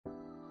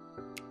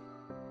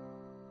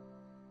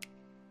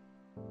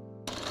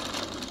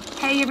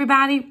Hey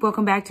everybody,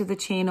 welcome back to the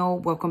channel.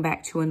 Welcome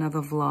back to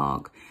another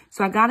vlog.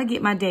 So I got to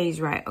get my days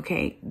right.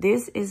 Okay,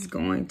 this is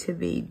going to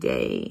be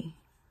day...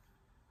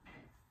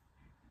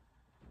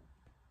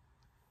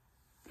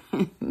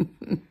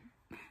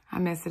 I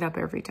mess it up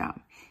every time.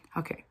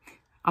 Okay,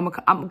 I'm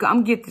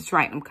gonna get this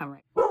right. I'm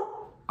coming right.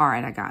 All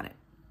right, I got it.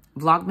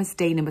 Vlogmas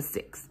day number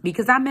 6.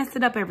 Because I mess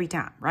it up every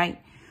time,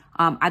 right?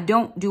 I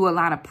don't do a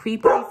lot of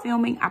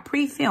pre-filming. I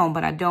pre-film,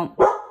 but I don't...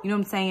 You know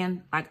what I'm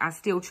saying? Like, I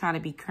still try to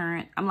be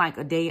current. I'm like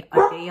a day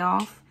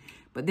off.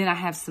 But then I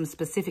have some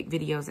specific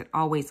videos that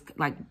always,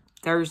 like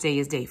Thursday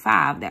is day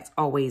 5. That's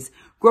always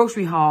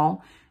grocery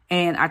haul.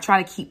 And I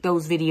try to keep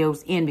those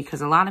videos in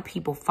because a lot of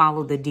people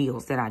follow the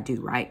deals that I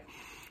do, right?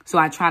 So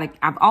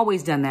I've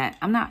always done that.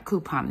 I'm not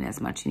couponing as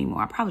much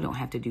anymore. I probably don't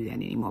have to do that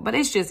anymore. But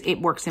it's just,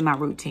 it works in my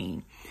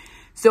routine.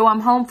 So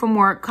I'm home from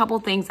work. Couple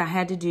things I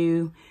had to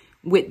do.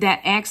 With that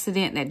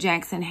accident that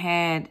Jackson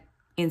had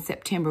in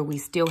September, we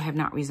still have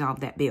not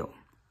resolved that bill.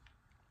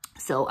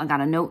 So I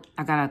got a note,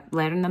 I got a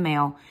letter in the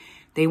mail.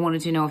 They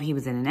wanted to know if he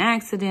was in an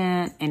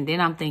accident. And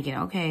then I'm thinking,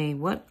 okay,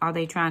 what are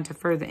they trying to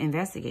further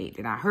investigate?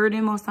 Did I hurt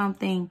him or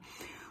something?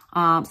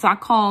 So I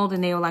called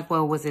and they were like,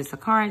 well, was this a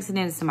car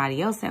accident? Is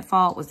somebody else at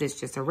fault? Was this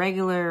just a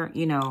regular,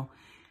 you know,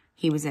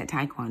 he was at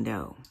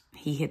Taekwondo.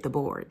 He hit the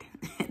board.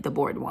 The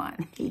board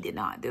won. He did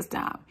not this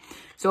time.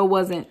 So it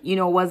wasn't, you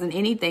know, it wasn't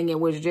anything. It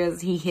was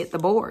just he hit the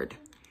board.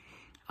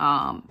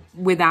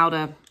 Without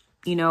a,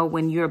 you know,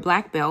 when you're a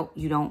black belt,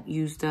 you don't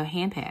use the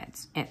hand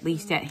pads, at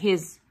least at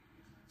his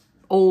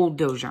old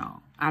dojo.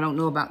 I don't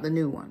know about the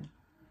new one.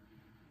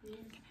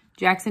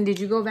 Jackson, did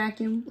you go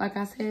vacuum like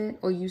I said?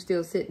 Or you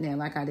still sitting there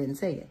like I didn't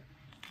say it?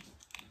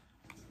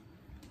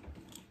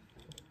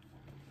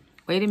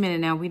 Wait a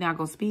minute now. We're not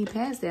going to speed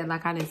past that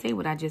like I didn't say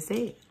what I just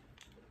said.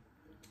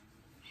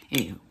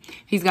 Anywho,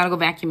 he's got to go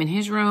vacuum in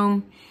his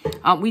room.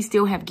 We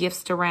still have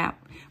gifts to wrap.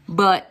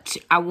 But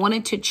I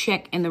wanted to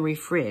check in the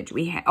fridge.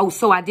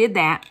 So I did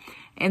that.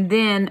 And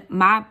then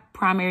my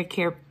primary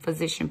care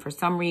physician, for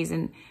some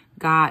reason,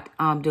 got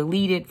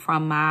deleted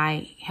from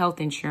my health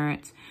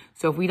insurance.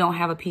 So if we don't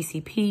have a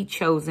PCP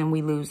chosen,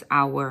 we lose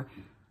our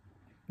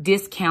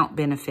discount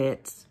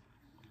benefits.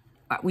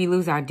 We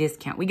lose our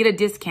discount. We get a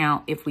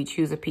discount if we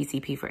choose a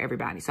PCP for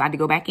everybody. So I had to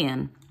go back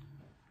in,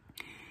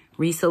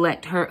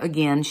 reselect her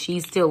again.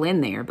 She's still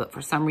in there, but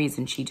for some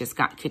reason, she just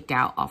got kicked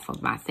out off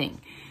of my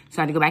thing.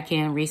 So I had to go back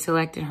in,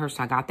 reselected her,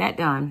 so I got that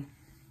done.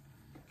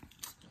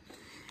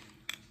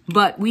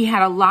 But we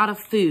had a lot of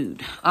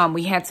food.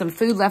 We had some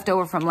food left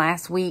over from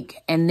last week,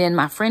 and then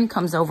my friend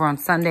comes over on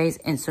Sundays,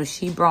 and so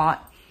she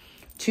brought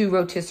 2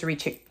 rotisserie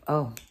chicken.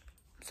 Oh,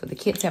 so the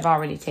kids have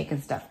already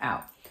taken stuff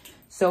out.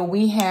 So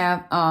we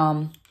have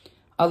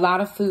a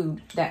lot of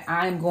food that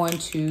I'm going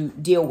to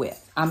deal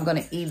with. I'm going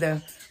to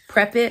either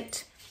prep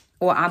it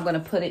or I'm going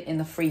to put it in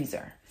the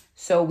freezer.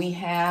 So we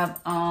have,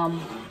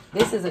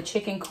 this is a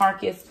chicken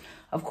carcass.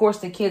 Of course,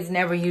 the kids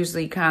never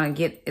usually kind of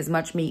get as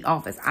much meat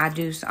off as I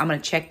do. So I'm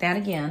going to check that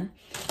again.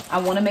 I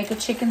want to make a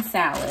chicken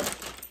salad.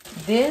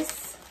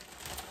 This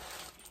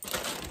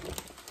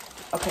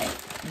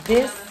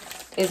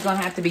is going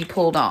to have to be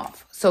pulled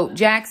off. So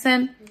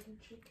Jackson,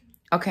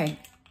 okay,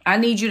 I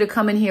need you to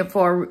come in here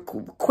for a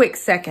quick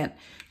second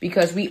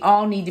because we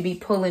all need to be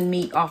pulling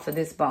meat off of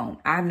this bone.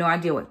 I have no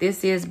idea what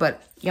this is,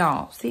 but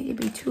y'all, see,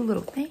 it'd be 2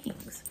 little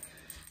things.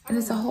 And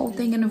it's a whole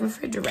thing in the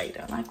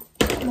refrigerator. Like,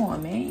 come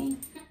on, man.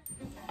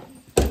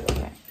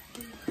 Okay.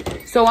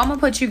 So I'm going to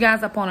put you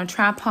guys up on a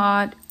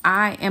tripod.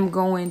 I am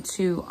going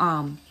to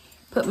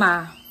put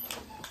my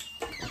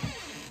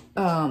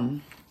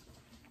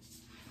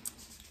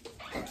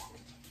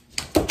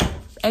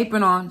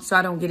apron on so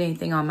I don't get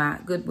anything on my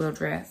Goodwill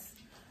dress.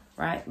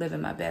 Right?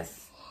 Living my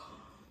best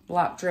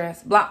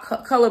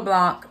color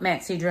block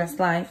maxi dress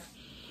life.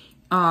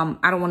 I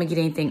don't want to get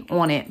anything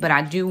on it, but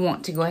I do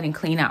want to go ahead and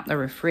clean out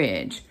the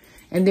fridge.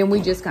 And then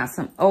we just got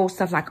some old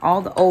stuff, like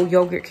all the old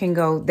yogurt can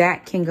go.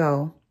 That can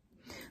go.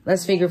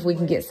 Let's figure if we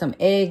can get some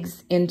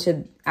eggs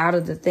out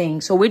of the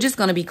thing. So we're just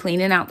going to be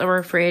cleaning out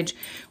the fridge.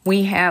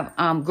 We have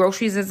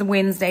groceries is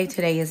Wednesday.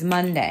 Today is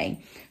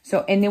Monday.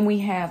 So, and then we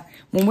have,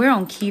 when we're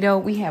on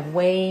keto, we have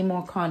way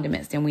more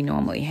condiments than we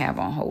normally have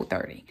on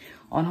Whole30.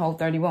 On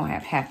Whole30, we won't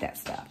have half that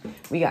stuff.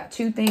 We got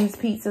 2 things,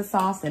 pizza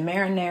sauce and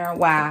marinara.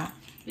 Why?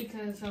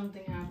 Because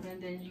something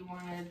happened and you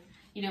wanted,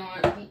 you know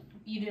what,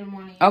 you didn't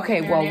want to.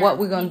 Okay, well, what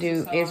we're going to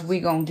do is we're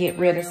going to get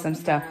rid of some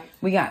stuff.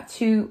 We got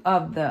 2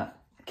 of the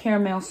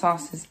caramel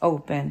sauces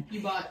open.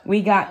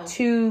 We got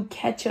 2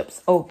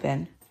 ketchups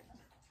open.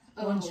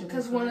 Oh,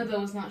 because one of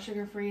those not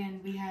sugar-free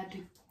and we had to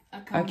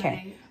accommodate.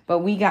 Okay, but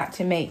we got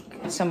to make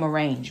some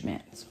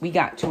arrangements. We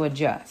got to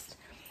adjust.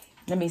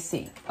 Let me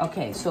see.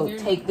 Okay, so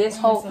take this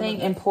whole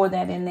thing and pour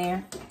that in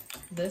there.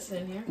 This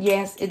in here?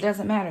 Yes, it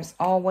doesn't matter. It's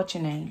all what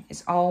your name.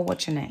 It's all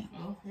what your name.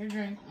 Oh, your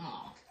drink.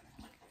 Oh.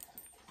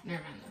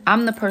 Never mind.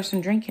 I'm the person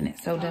drinking it,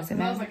 so does it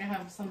matter? I was like, I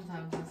have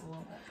sometimes that's a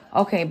little bit.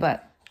 Okay,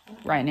 but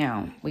right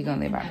now, we're going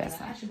to live our best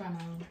life. I should buy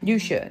my own. You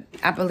should.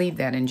 I believe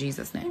that in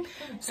Jesus' name.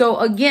 So,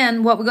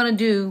 again, what we're going to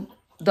do,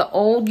 the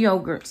old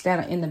yogurts that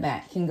are in the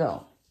back can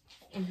go.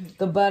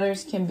 The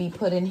butters can be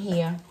put in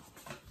here.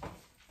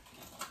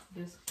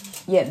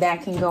 Yeah,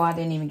 that can go. I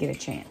didn't even get a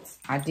chance.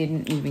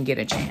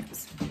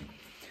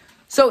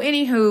 So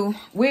anywho,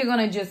 we're going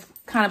to just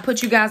kind of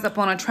put you guys up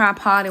on a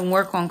tripod and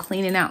work on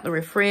cleaning out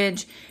the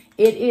fridge.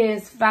 It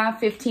is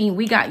 5:15.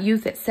 We got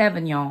youth at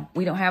 7, y'all.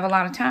 We don't have a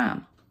lot of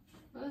time.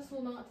 This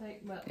will not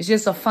take much. It's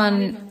just a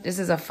fun, this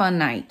is a fun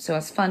night. So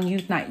it's fun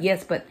youth night.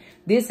 Yes, but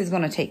this is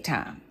going to take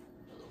time.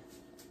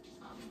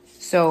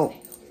 So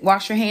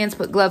wash your hands,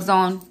 put gloves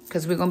on,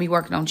 because we're going to be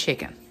working on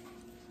chicken.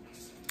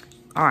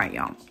 All right,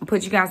 y'all. I'll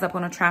put you guys up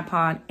on a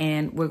tripod,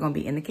 and we're going to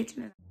be in the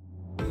kitchen.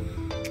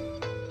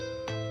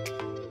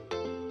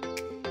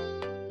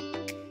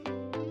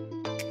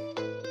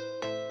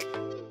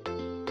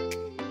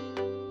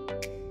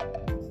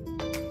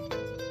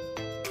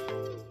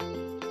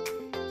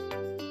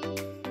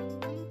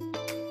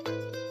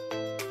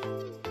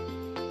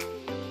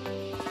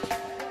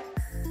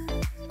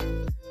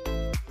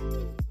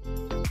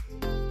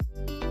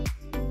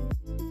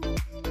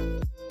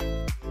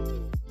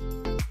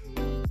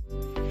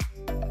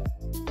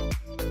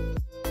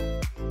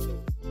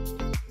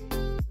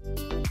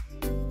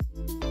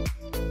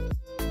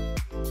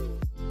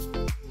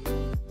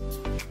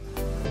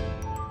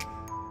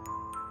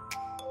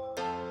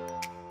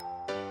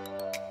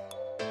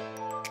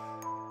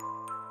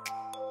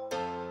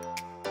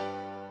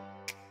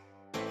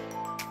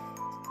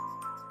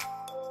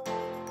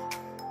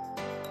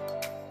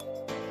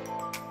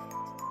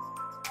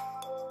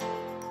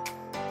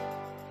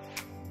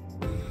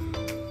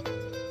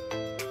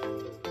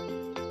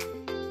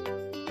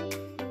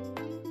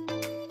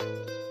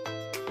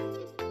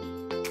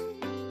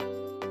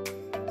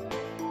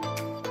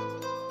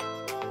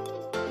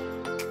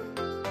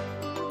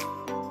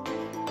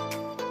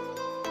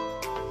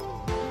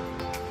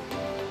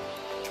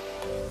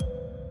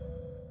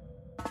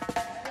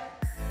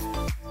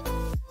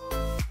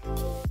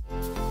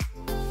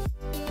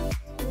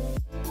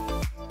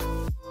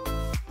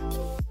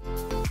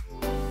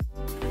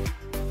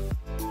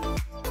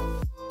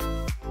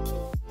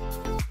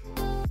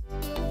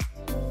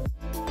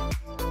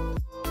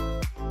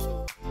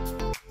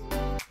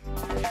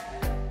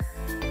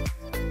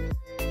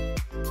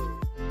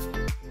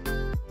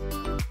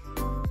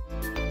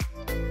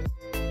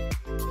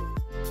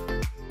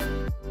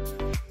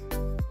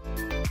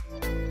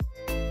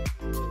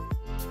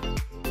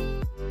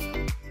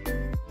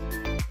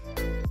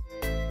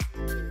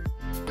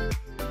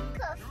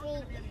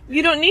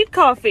 You don't need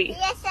coffee.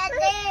 Yes, I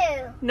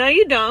do. No,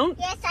 you don't.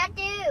 Yes, I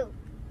do.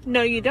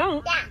 No, you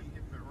don't. Yeah.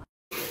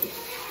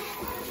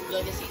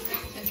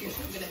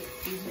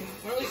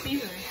 What are we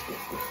seasoning?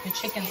 The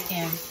chicken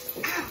skins.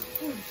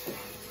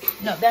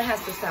 No, that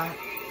has to stop.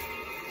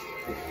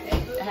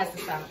 That has to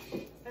stop.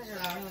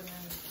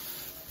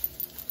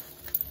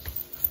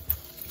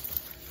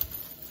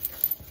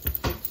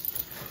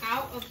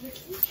 Out of the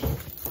kitchen.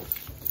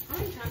 How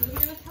many times are we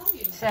going to tell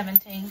you?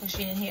 17, because she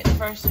didn't hear it the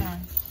first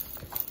time.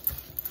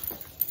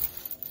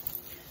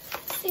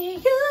 See,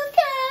 you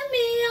got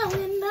me all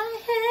in my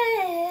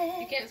head.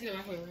 You can't see the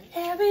microwave, right?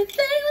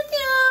 Everything with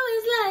you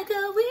is like a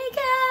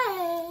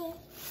weekend.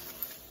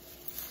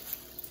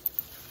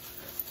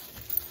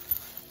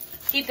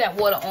 Keep that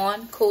water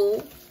on,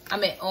 cool. I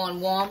mean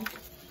on warm.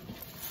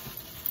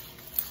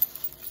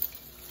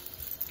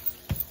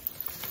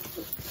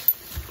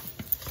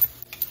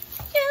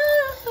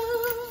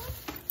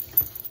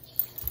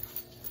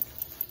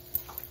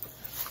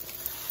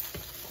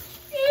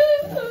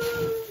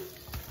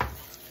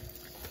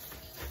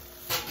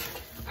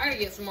 I gotta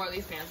get some more of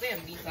these pants. They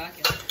have deep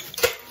pockets.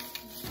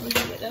 Where'd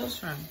you get those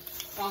from?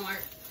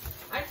 Walmart.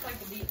 I just like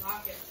the deep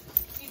pockets.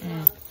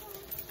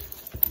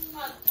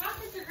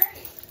 Pockets are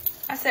great.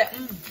 I said,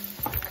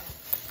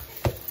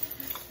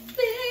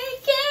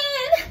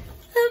 Thinking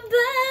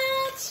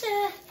about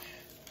you,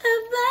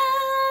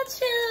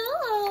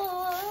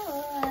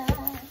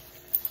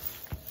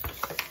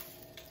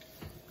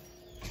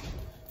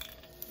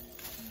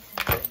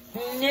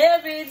 And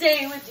every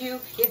day with you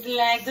is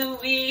like the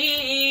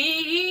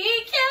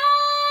weekend.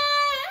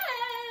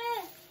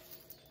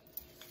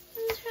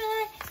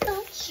 Try,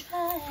 don't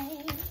try.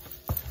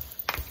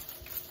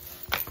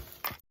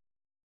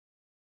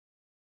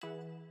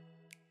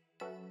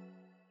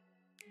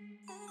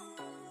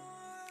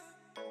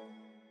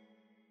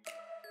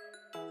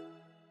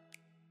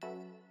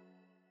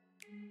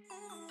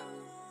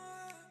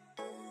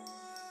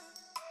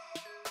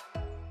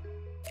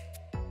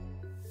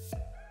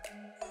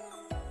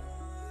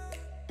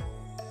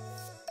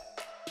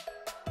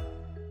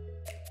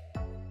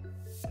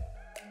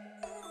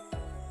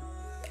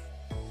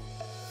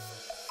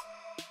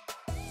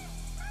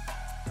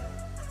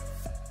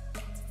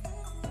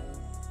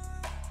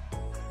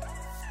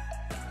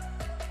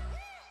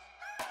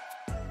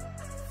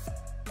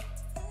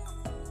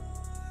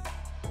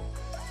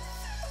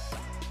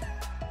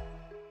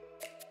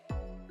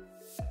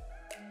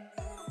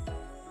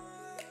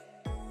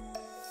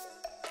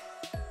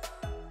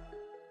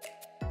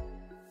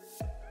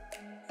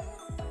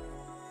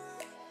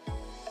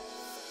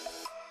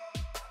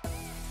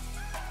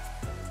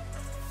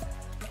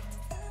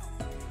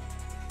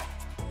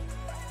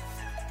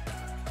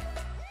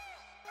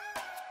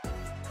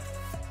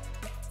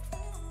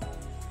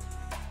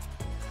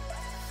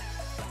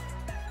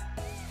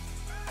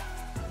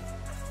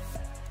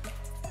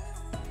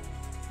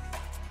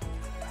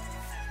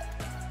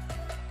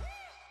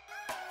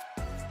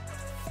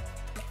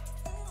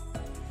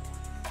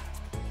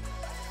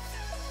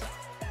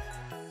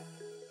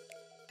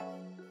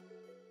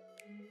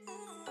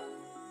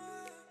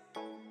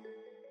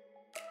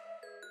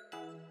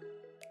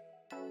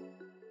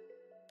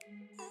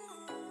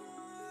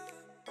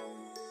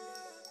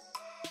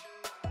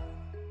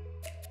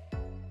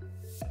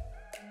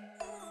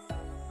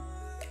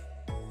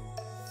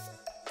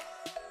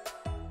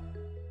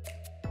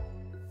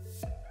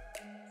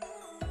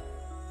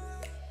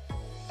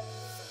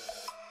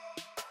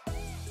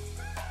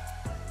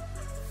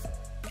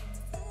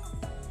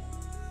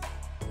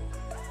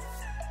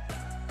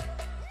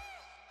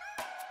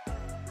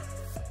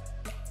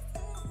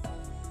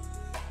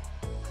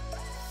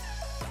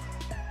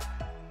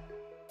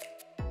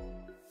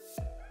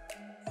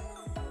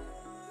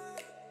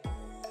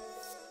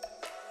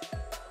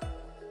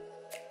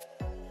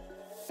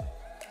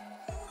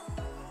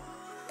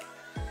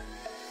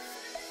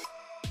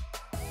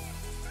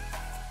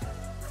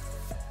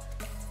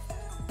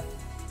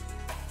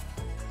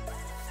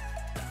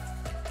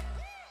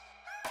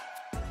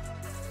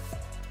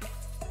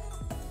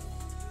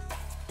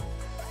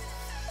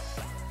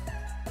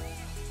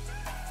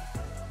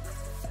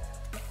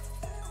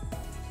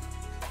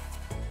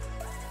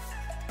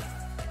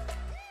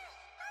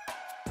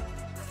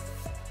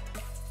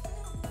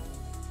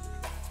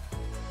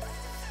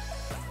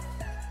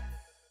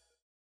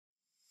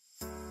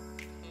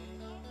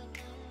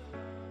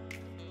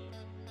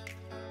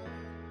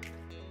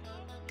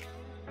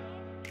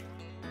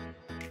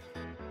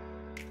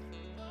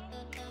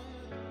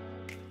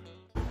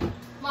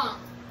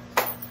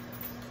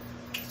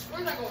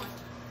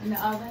 In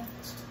the oven?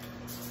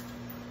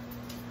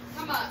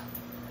 Come up.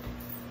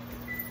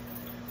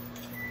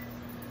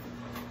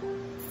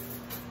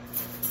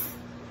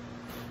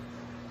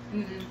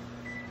 Mm-mm.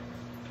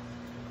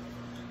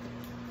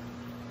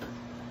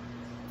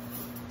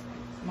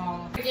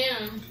 Smaller.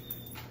 Again.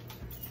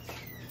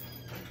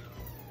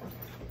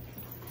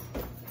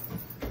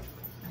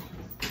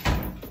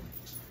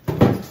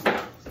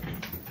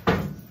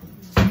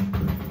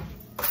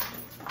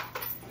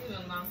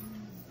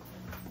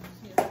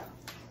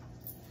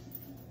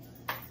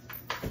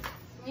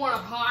 Want a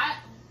pot?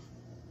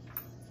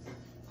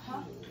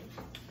 Huh?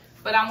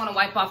 But I want to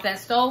wipe off that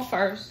stove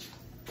first.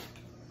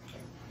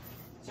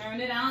 Turn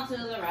it on to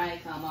the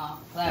right. Come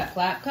on. Clap,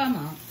 clap, come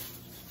on.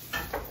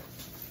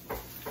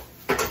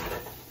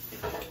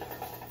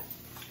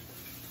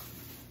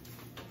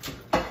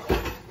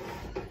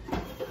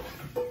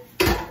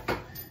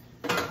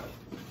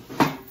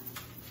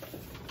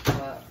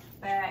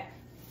 Back.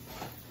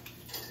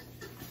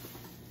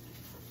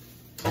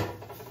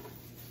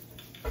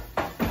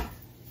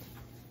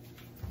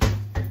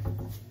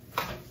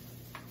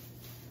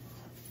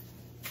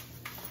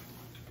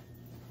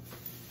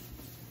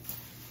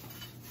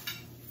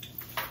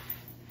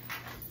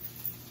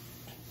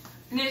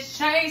 And it's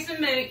chasing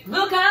me.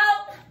 Look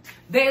out!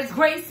 There's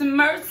grace and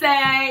mercy.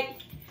 And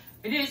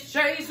it's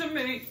chasing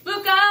me.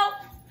 Look out!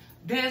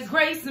 There's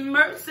grace and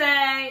mercy.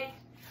 And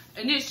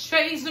it's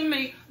chasing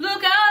me.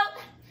 Look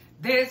out!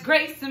 There's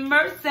grace and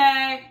mercy.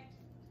 And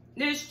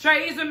it's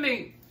chasing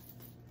me.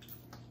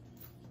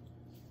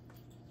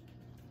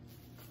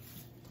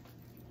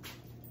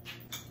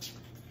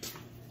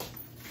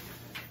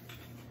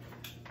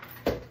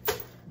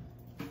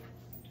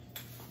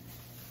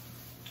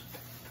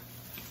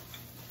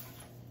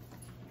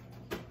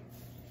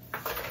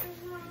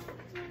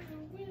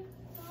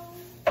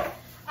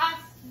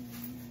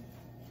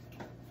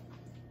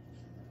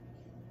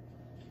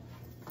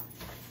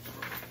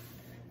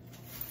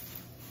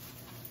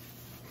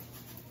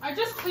 I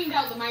just cleaned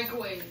out the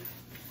microwave.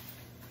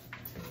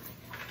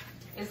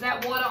 Is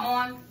that water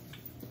on?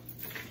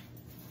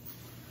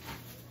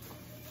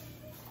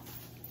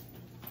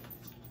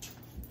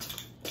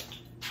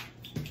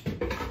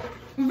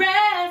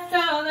 Rest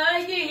of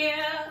the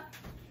year.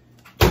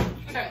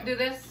 Okay, do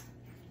this.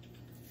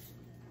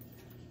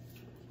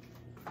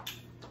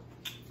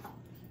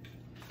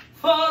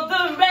 For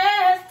the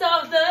rest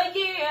of the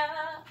year.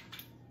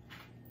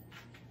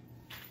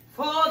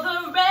 For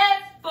the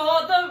rest,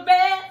 for the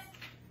rest.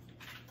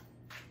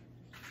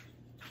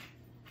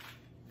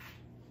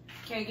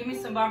 Okay, give me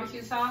some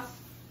barbecue sauce.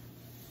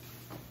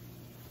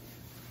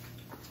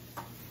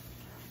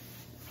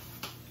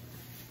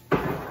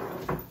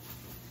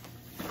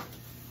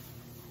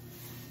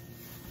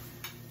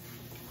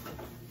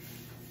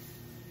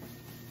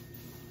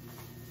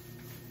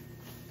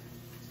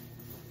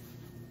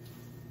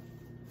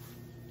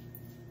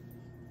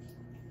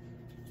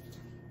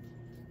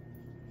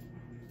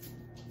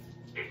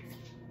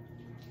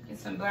 Get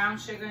some brown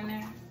sugar in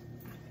there.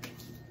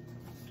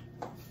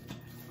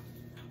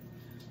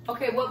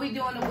 Okay, what we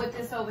doing with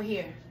this over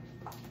here?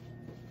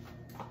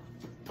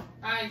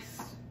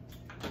 Ice.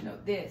 No,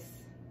 this.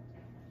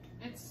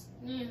 It's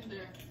in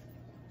there.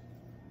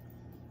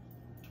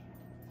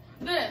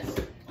 This.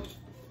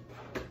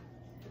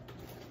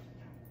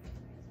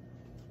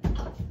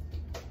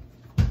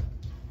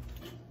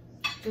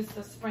 Just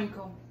a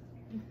sprinkle.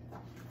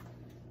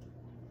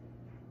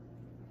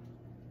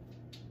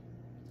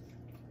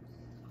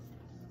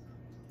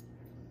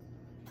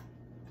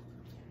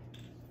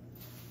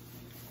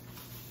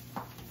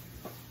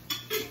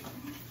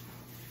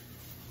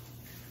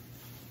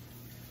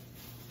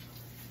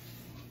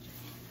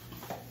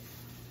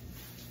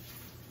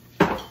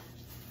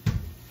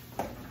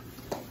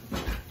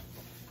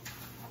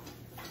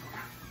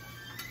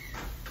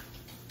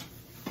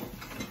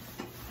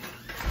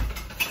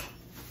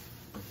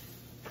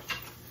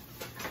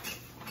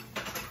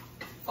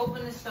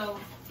 Open the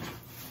stove.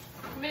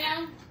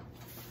 Ma'am.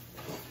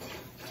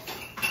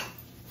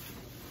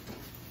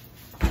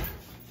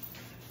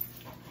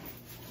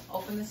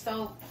 Open the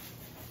stove.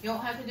 You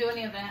don't have to do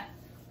any of that.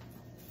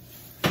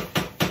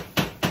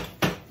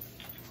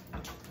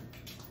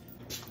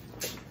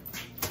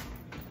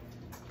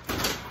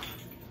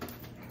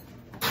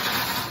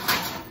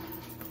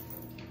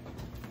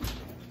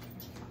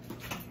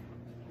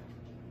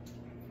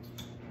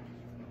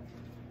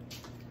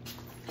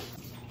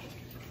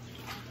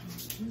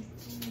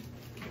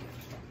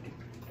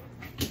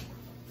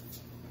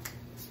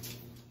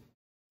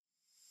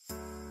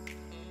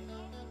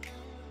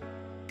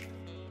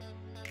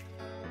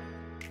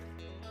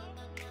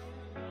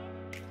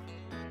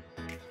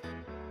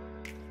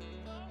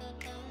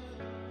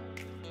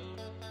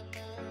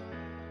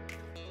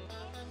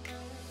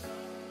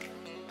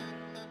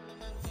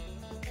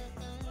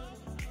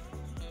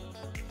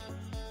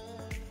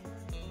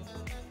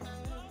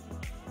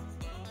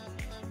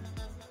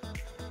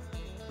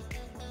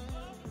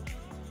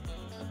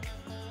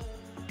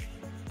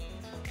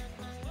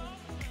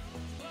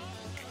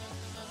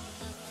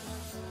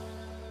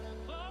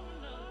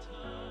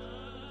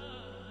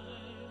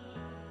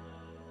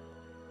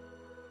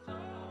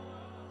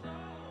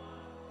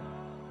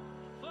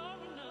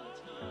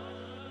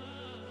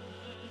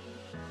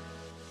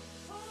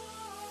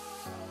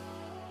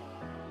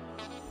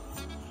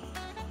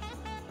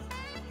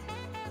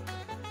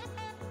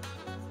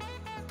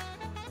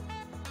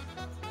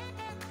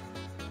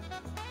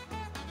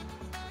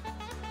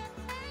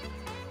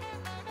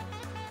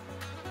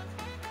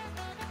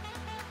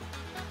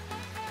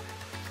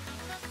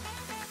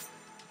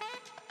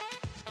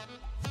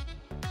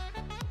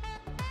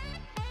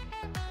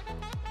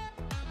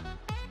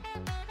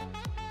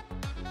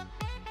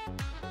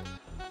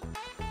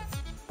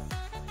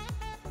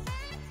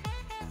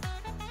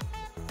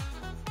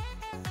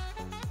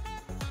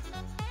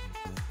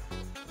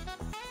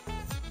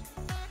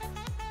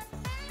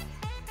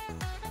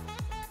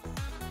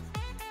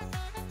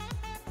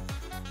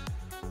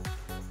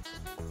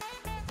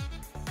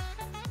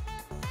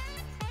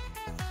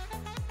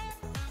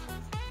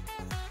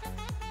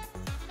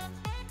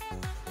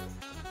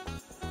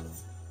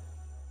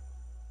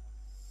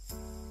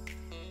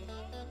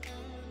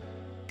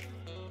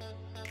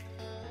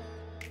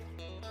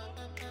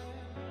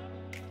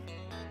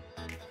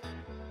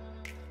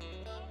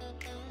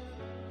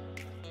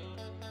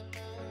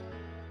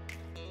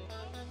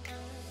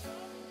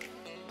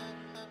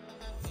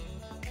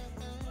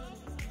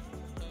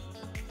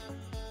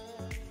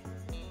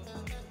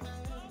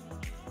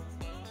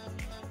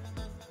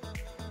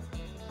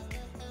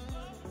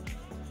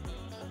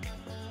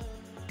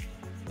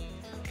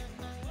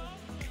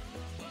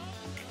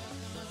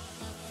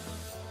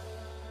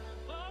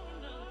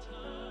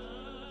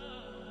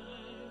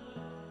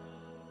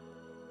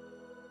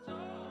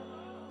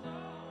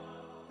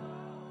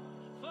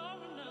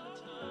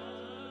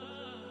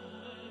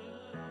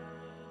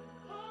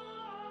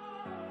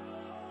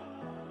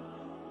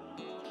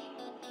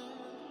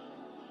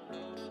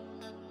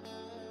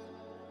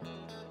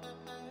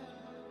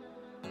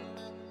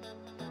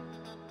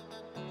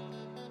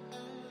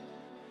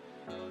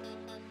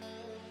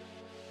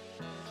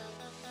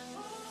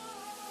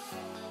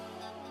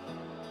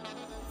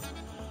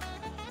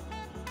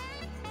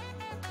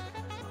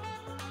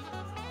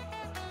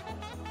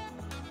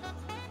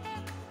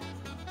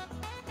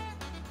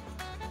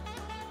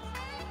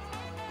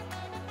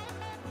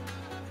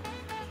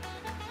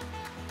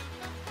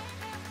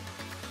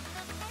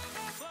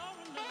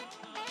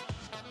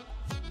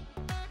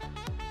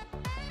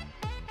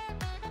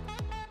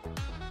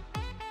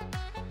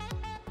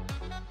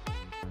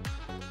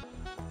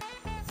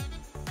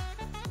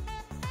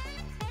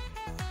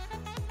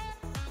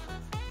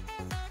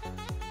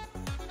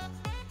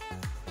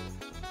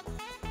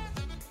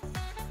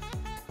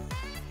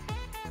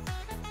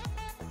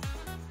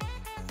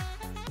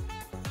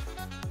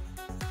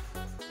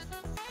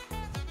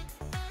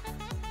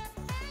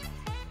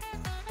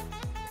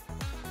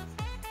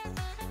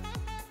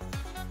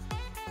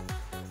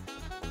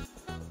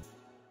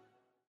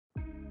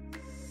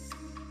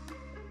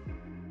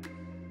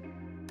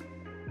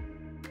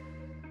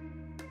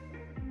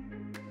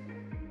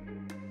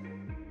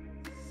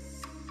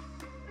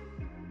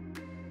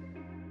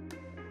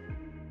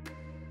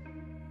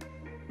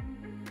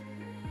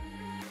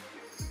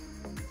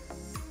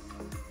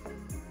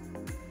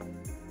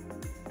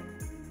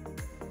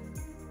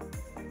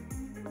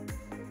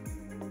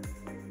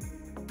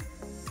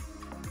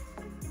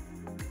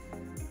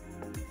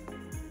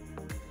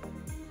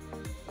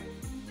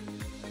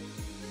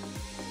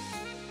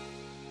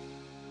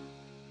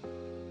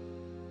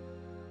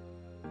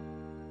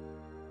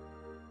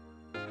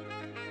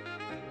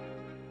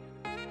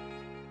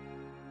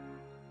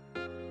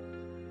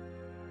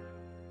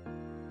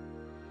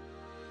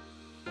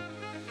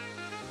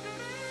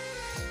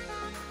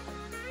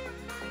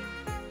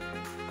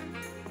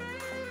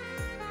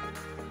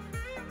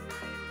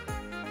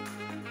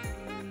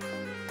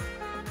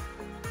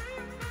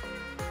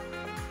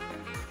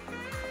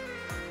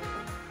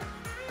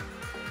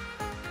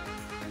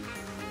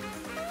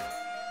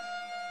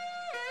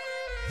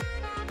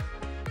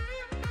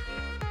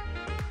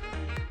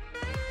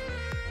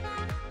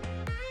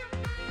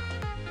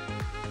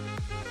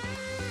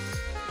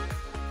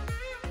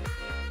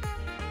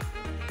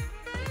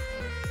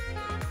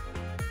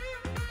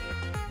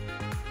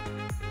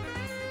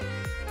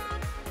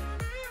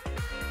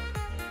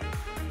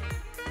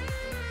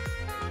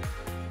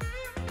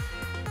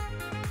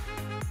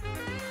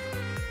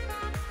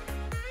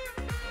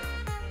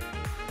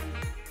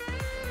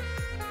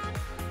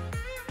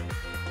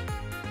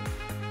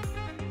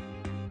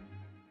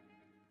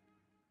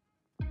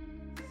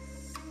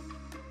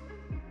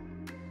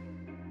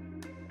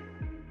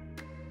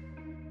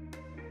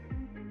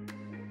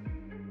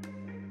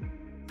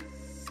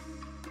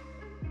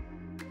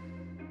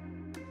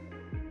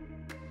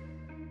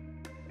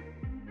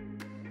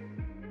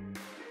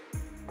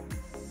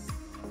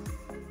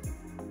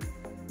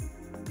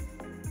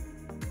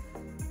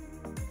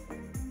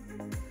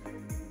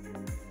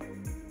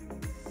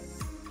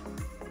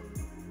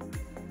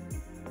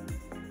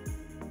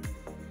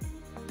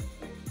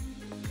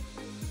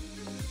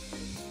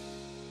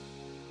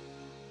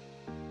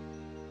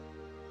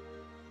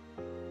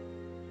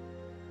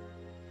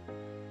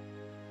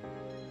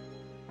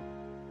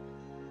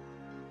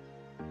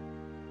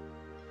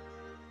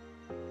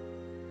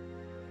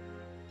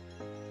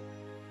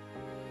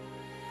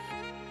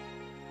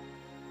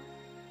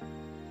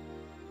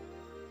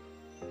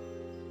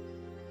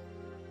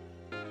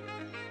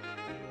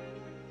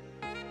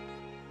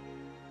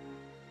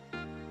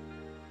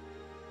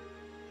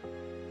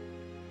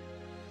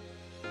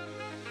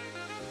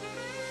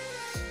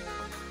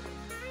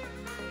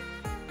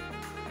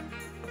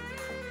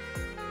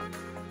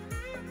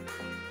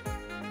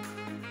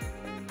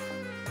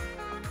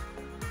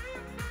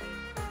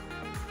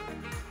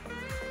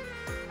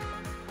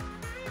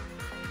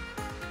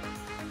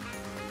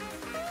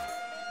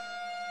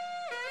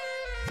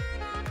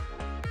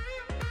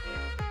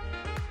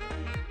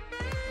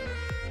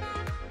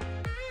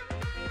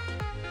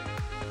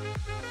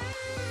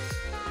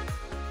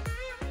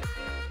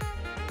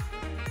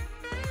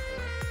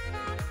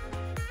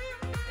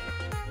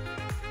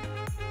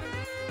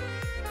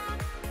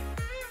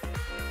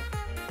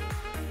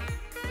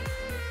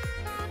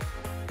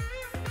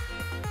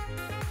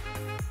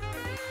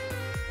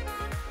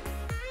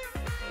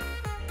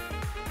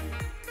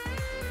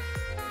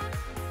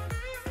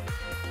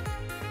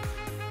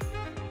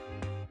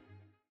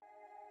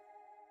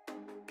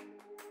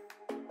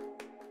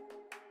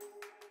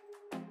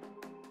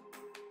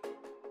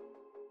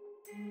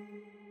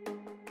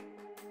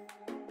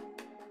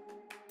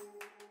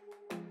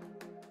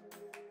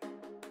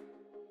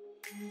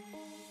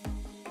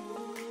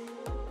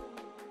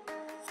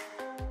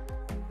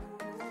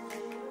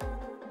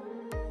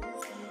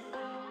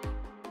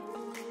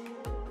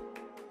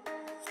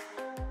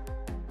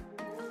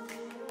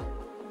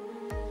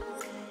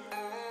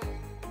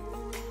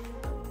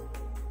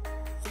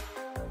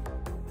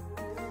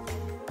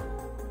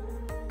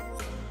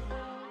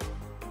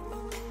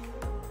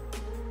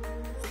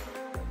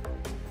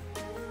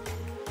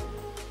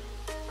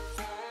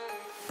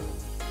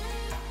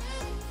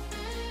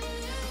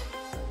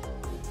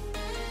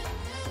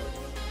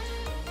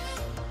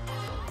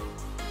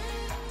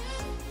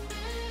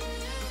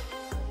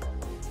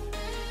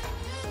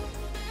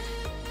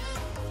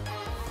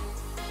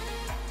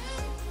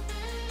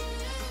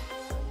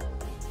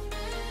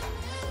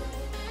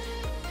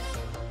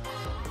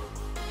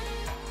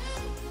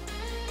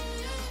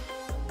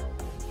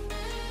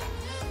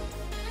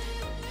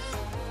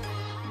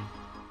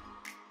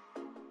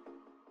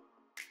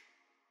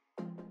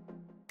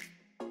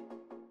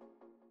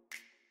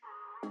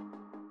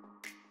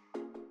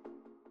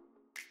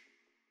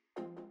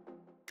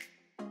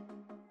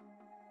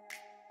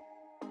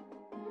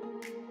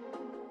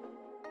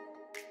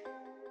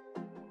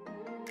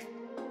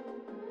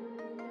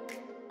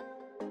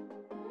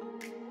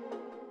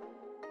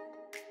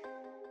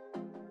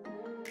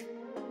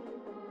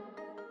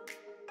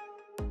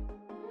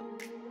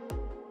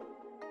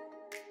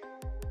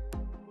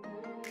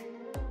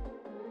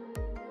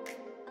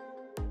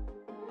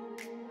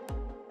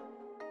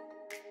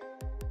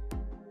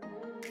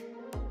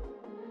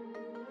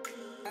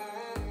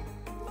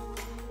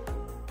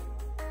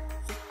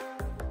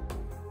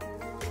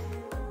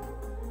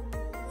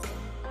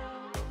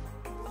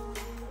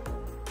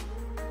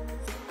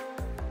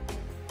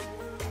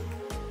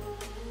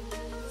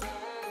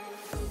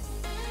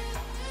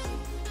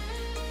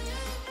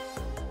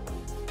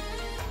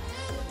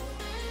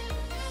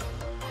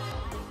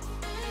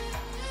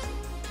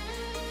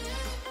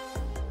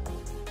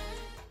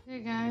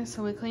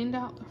 so we cleaned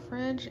out the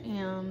fridge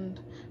and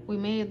we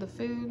made the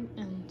food,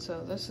 and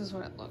so this is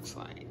what it looks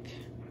like.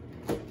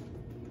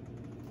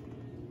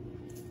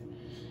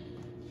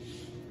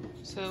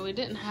 So we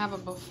didn't have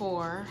it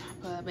before,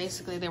 but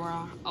basically there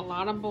were a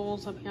lot of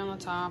bowls up here on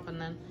the top, and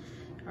then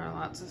there were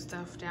lots of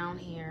stuff down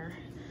here.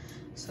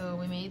 So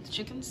we made the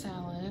chicken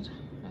salad.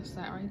 That's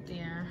that right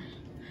there.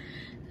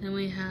 Then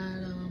we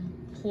had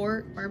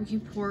pork, barbecue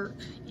pork,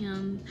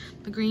 and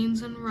the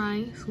greens and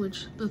rice,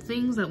 which the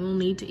things that we'll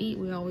need to eat,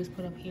 we always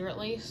put up here at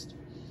least.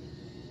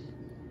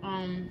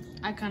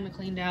 I kind of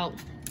cleaned out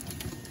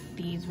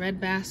these red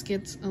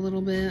baskets a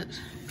little bit,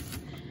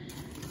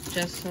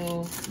 just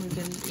so we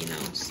can, you know,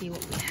 see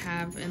what we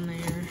have in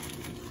there.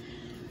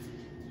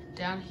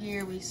 Down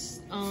here,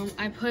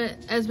 I put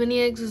as many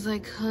eggs as I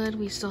could.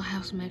 We still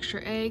have some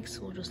extra eggs.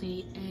 We'll just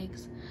need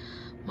eggs.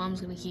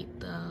 Mom's gonna keep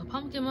the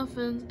pumpkin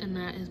muffins, and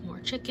that is more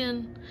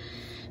chicken.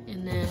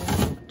 And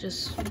then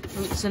just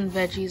fruits and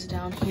veggies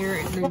down here,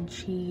 and then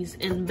cheese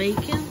and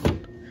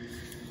bacon.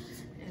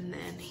 And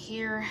then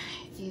here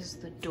is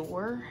the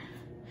door.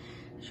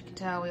 As you can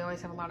tell, we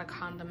always have a lot of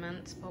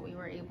condiments, but we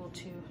were able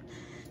to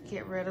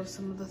get rid of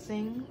some of the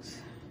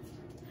things.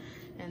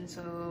 And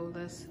so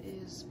this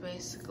is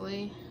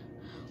basically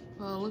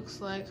what it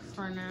looks like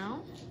for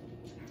now.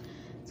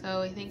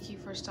 So thank you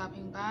for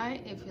stopping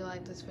by. If you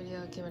like this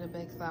video, give it a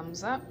big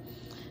thumbs up.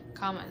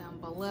 Comment down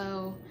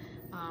below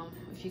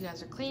if you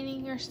guys are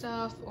cleaning your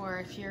stuff, or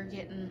if you're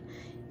getting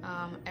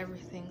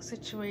everything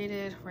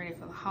situated, ready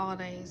for the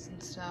holidays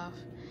and stuff.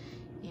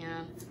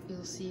 And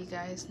we'll see you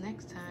guys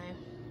next time.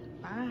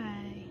 Bye.